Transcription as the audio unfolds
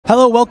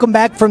Hello, welcome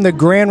back from the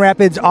Grand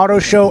Rapids Auto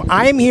Show.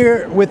 I'm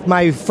here with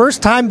my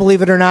first time,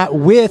 believe it or not,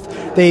 with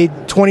the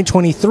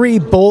 2023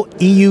 Bolt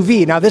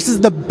EUV. Now, this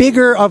is the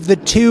bigger of the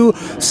two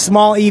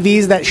small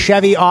EVs that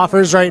Chevy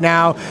offers right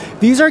now.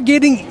 These are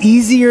getting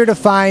easier to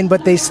find,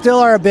 but they still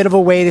are a bit of a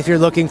wait if you're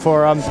looking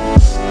for them.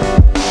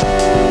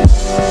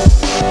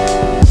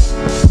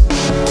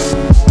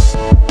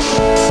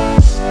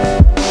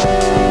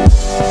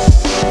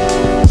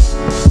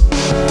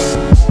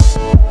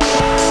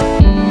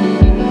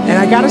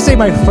 I gotta say,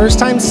 my first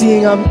time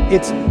seeing them,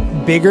 it's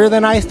bigger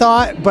than I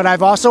thought, but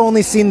I've also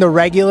only seen the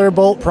regular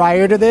Bolt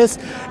prior to this,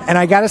 and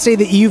I gotta say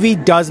the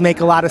EUV does make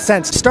a lot of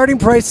sense. Starting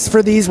prices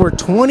for these were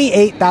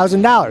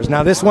 $28,000.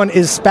 Now this one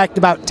is spec'd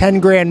about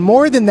 10 grand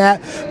more than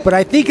that, but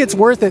I think it's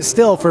worth it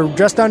still for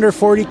just under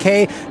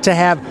 40K to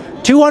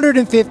have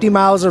 250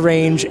 miles of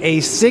range, a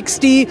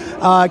 60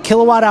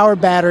 kilowatt hour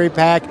battery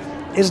pack.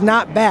 Is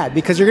not bad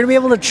because you're going to be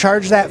able to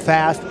charge that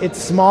fast.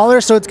 It's smaller,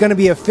 so it's going to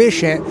be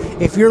efficient.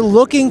 If you're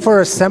looking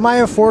for a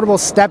semi-affordable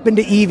step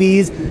into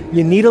EVs,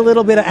 you need a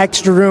little bit of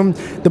extra room,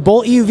 the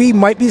Bolt EUV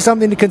might be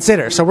something to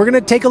consider. So we're going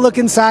to take a look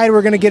inside.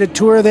 We're going to get a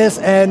tour of this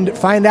and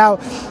find out,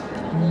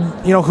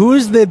 who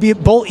is the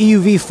Bolt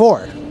EUV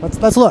for.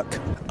 Let's look.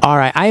 All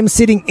right, I am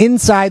sitting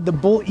inside the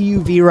Bolt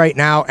EUV right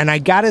now, and I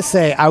gotta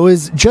say, I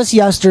was just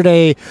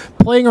yesterday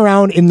playing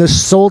around in the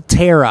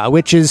Solterra,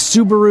 which is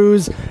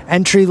Subaru's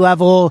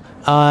entry-level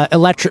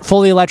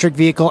fully electric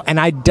vehicle, and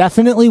I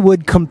definitely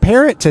would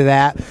compare it to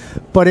that,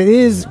 but it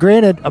is,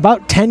 granted,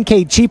 about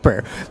 10K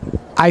cheaper.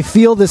 I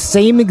feel the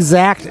same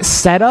exact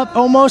setup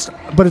almost,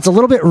 but it's a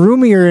little bit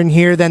roomier in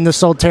here than the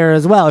Solterra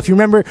as well. If you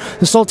remember,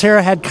 the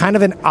Solterra had kind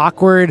of an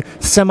awkward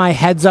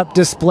semi-heads-up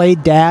display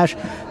dash.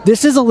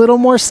 This is a little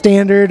more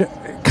standard,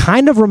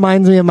 kind of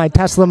reminds me of my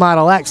Tesla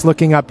Model X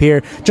looking up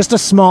here, just a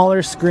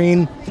smaller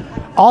screen.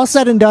 All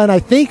said and done, I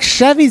think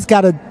Chevy's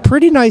got a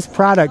pretty nice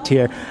product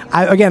here.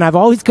 I've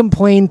always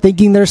complained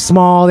thinking they're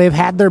small. They've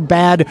had their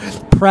bad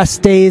press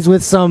days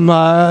with some,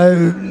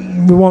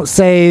 we won't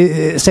say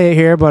it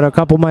here, but a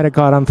couple might have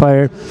caught on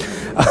fire.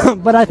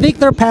 But I think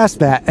they're past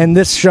that, and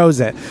this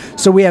shows it.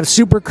 So we have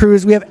Super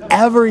Cruise. We have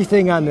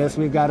everything on this.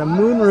 We've got a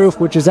moonroof,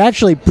 which is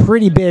actually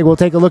pretty big. We'll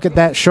take a look at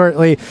that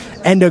shortly.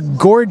 And a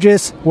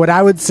gorgeous, what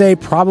I would say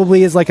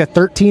probably is like a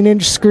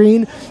 13-inch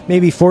screen,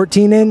 maybe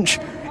 14-inch.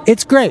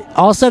 It's great.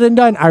 All said and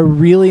done, I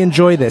really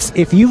enjoy this.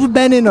 If you've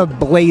been in a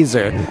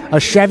Blazer, a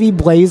Chevy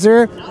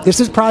Blazer, this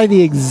is probably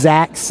the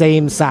exact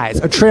same size.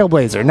 A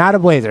Trailblazer, not a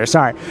Blazer,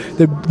 sorry.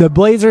 The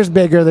Blazer's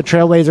bigger, the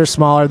Trailblazer's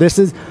smaller. This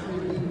is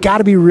got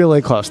to be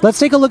really close. Let's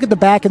take a look at the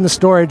back and the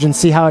storage and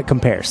see how it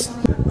compares.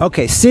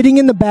 Okay, sitting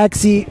in the back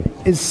seat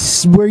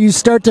is where you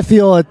start to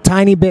feel a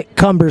tiny bit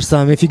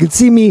cumbersome. If you could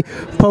see me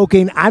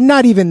poking, I'm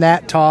not even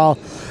that tall.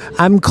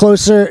 I'm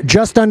closer,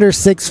 just under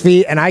 6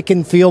 feet, and I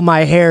can feel my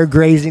hair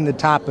grazing the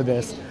top of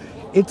this.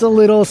 It's a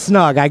little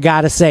snug, I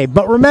gotta say.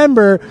 But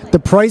remember, the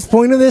price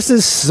point of this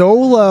is so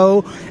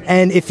low,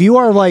 and if you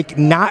are like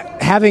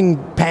not having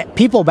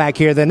people back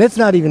here, then it's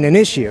not even an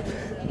issue.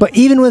 But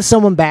even with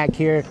someone back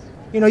here,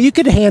 you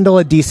could handle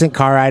a decent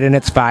car ride and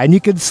it's fine.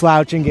 You could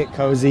slouch and get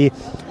cozy.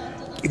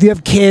 If you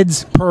have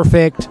kids,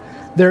 perfect.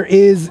 There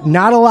is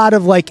not a lot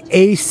of like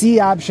AC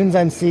options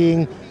I'm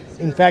seeing.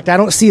 In fact, I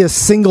don't see a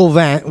single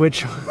vent,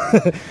 which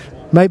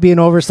might be an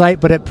oversight,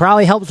 but it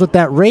probably helps with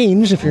that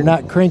range if you're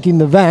not cranking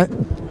the vent.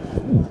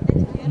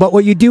 But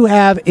what you do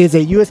have is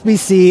a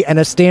USB-C and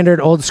a standard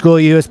old school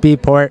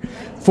USB port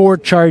for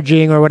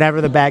charging or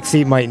whatever the back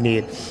seat might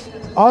need.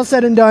 All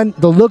said and done,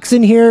 the looks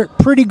in here,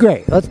 pretty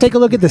great. Let's take a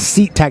look at the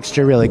seat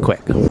texture really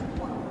quick.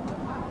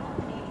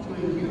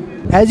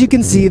 As you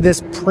can see,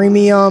 this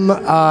premium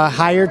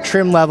higher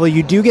trim level,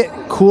 you do get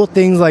cool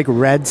things like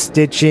red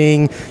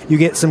stitching. You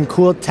get some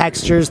cool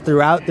textures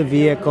throughout the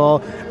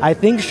vehicle. I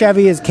think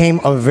Chevy has came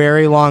a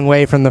very long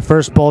way from the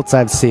first Bolts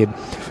I've seen.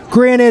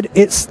 Granted,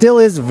 it still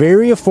is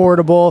very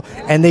affordable,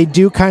 and they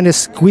do kind of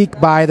squeak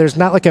by. There's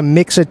not like a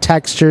mix of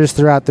textures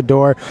throughout the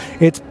door.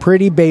 It's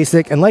pretty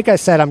basic, and like I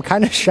said, I'm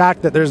kind of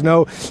shocked that there's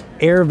no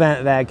air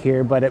vent back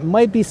here, but it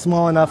might be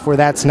small enough where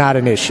that's not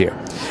an issue.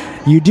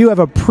 You do have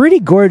a pretty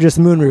gorgeous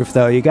moonroof,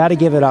 though. You got to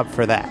give it up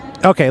for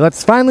that. Okay,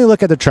 let's finally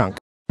look at the trunk.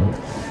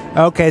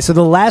 Okay, so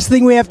the last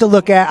thing we have to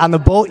look at on the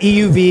Bolt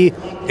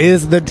EUV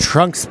is the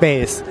trunk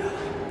space.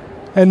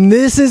 And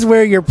this is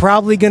where you're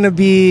probably going to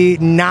be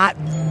not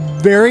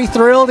very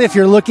thrilled if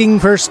you're looking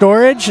for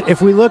storage.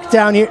 If we look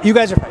down here, you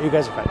guys are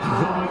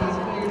fine.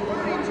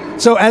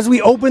 So as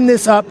we open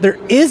this up, there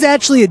is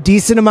actually a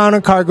decent amount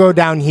of cargo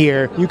down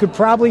here. You could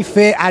probably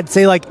fit, I'd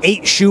say, like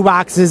 8 shoe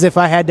boxes if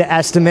I had to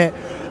estimate.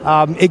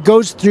 It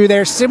goes through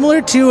there,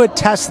 similar to a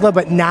Tesla,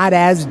 but not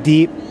as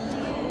deep.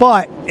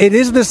 But it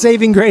is the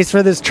saving grace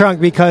for this trunk,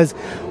 because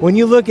when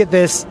you look at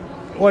this,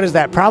 what is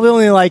that? Probably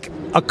only like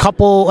a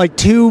couple, like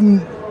 2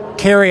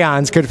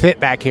 carry-ons could fit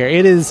back here.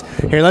 It is,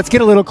 here, let's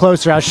get a little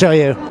closer, I'll show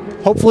you.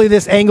 Hopefully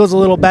this angle's a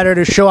little better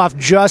to show off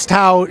just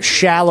how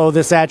shallow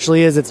this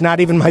actually is. It's not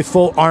even my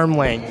full arm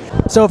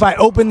length. So if I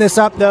open this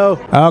up though,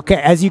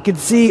 okay, as you can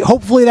see,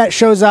 hopefully that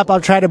shows up.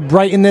 I'll try to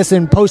brighten this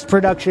in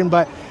post-production,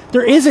 but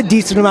there is a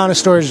decent amount of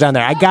storage down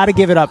there. I got to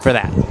give it up for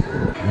that.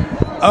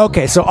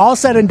 Okay, so all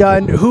said and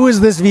done, who is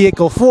this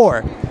vehicle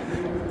for?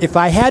 If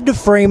I had to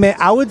frame it,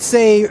 I would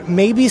say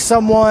maybe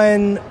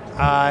someone,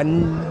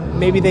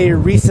 maybe they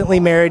recently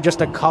married,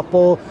 just a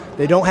couple.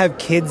 They don't have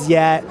kids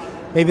yet.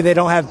 Maybe they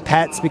don't have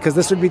pets, because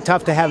this would be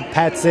tough to have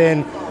pets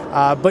in.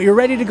 But you're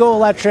ready to go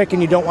electric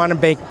and you don't want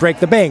to break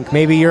the bank.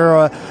 Maybe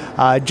you're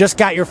just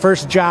got your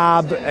first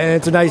job and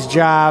it's a nice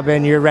job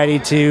and you're ready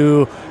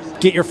to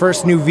get your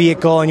first new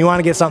vehicle and you want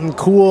to get something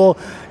cool.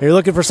 You're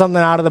looking for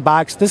something out of the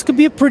box. This could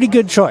be a pretty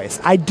good choice.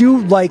 I do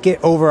like it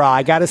overall.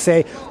 I got to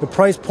say the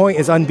price point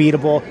is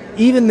unbeatable.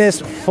 Even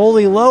this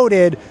fully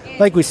loaded,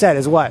 like we said,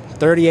 is what?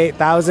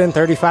 $38,000,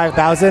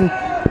 $35,000?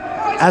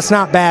 That's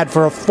not bad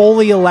for a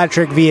fully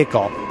electric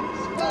vehicle.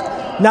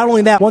 Not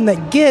only that, one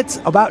that gets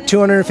about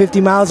 250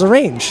 miles of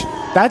range.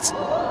 That's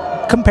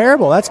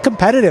comparable. That's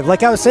competitive.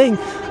 Like I was saying,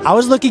 I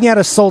was looking at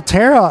a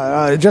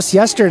Solterra just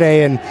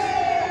yesterday, and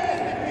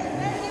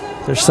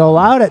they're so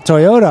loud at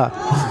Toyota.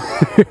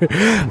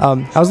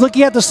 I was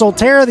looking at the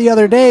Solterra the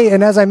other day,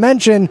 and as I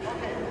mentioned,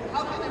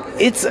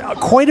 it's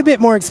quite a bit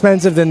more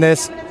expensive than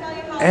this,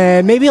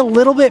 and maybe a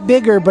little bit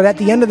bigger, but at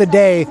the end of the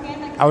day,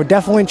 I would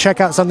definitely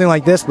check out something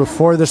like this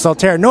before the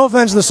Solterra. No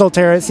offense to the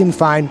Solterra, it seemed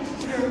fine.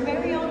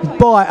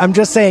 But I'm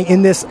just saying,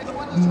 in this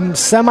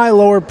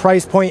semi-lower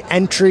price point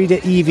entry to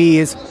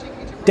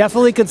EVs,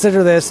 definitely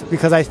consider this,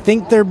 because I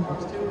think they're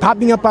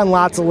popping up on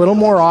lots a little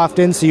more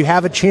often, so you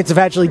have a chance of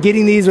actually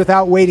getting these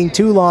without waiting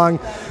too long.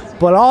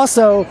 But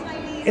also,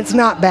 it's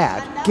not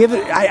bad.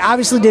 I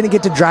obviously didn't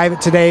get to drive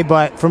it today,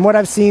 but from what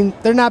I've seen,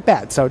 they're not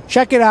bad. So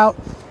check it out.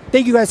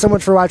 Thank you guys so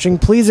much for watching.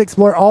 Please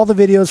explore all the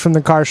videos from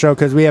the car show,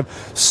 because we have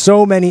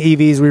so many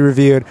EVs we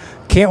reviewed.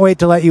 Can't wait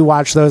to let you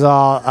watch those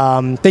all.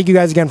 Thank you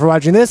guys again for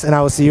watching this, and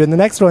I will see you in the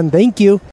next one. Thank you.